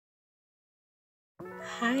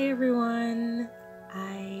Hi everyone,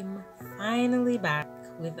 I'm finally back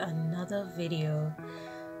with another video.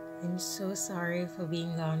 I'm so sorry for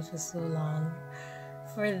being gone for so long.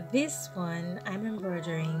 For this one, I'm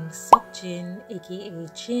embroidering Seokjin aka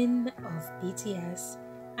Jin of BTS,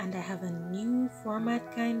 and I have a new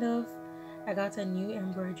format kind of. I got a new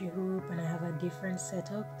embroidery hoop and I have a different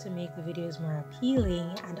setup to make the videos more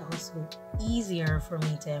appealing and also easier for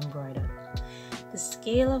me to embroider. The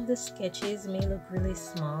scale of the sketches may look really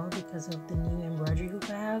small because of the new embroidery hoop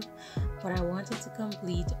I have, but I wanted to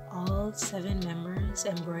complete all 7 members'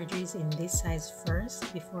 embroideries in this size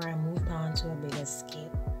first before I moved on to a bigger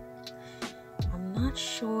scale. I'm not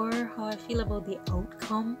sure how I feel about the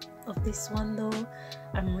outcome of this one though.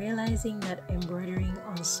 I'm realizing that embroidering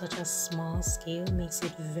on such a small scale makes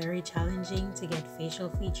it very challenging to get facial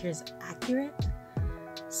features accurate.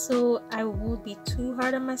 So I won't be too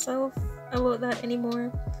hard on myself about that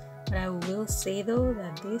anymore, but I will say though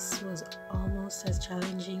that this was almost as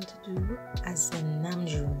challenging to do as the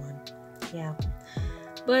namjoon one. Yeah,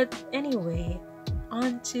 but anyway,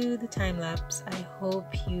 on to the time lapse. I hope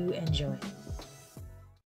you enjoy.